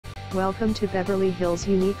Welcome to Beverly Hills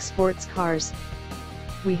Unique Sports Cars.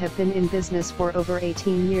 We have been in business for over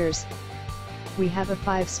 18 years. We have a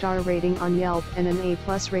 5-star rating on Yelp and an A+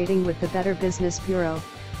 rating with the Better Business Bureau.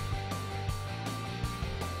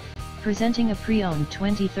 Presenting a pre-owned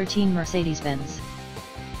 2013 Mercedes-Benz.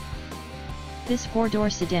 This 4-door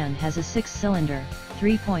sedan has a 6-cylinder,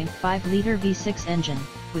 3.5-liter V6 engine,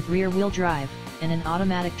 with rear-wheel drive, and an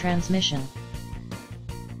automatic transmission.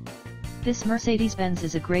 This Mercedes-Benz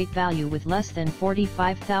is a great value with less than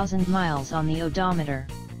 45,000 miles on the odometer.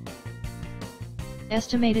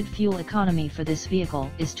 Estimated fuel economy for this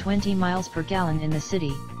vehicle is 20 miles per gallon in the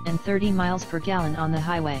city, and 30 miles per gallon on the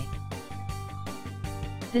highway.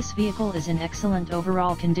 This vehicle is in excellent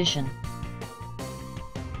overall condition.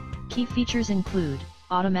 Key features include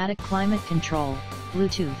automatic climate control,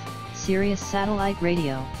 Bluetooth, Sirius satellite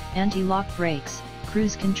radio, anti-lock brakes,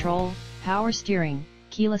 cruise control, power steering,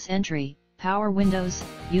 keyless entry, power windows,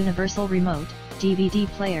 universal remote, DVD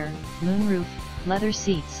player, moonroof, leather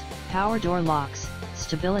seats, power door locks,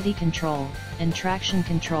 stability control, and traction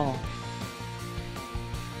control.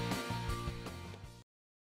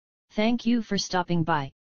 Thank you for stopping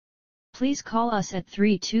by. Please call us at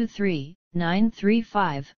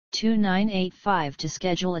 323-935-2985 to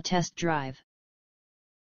schedule a test drive.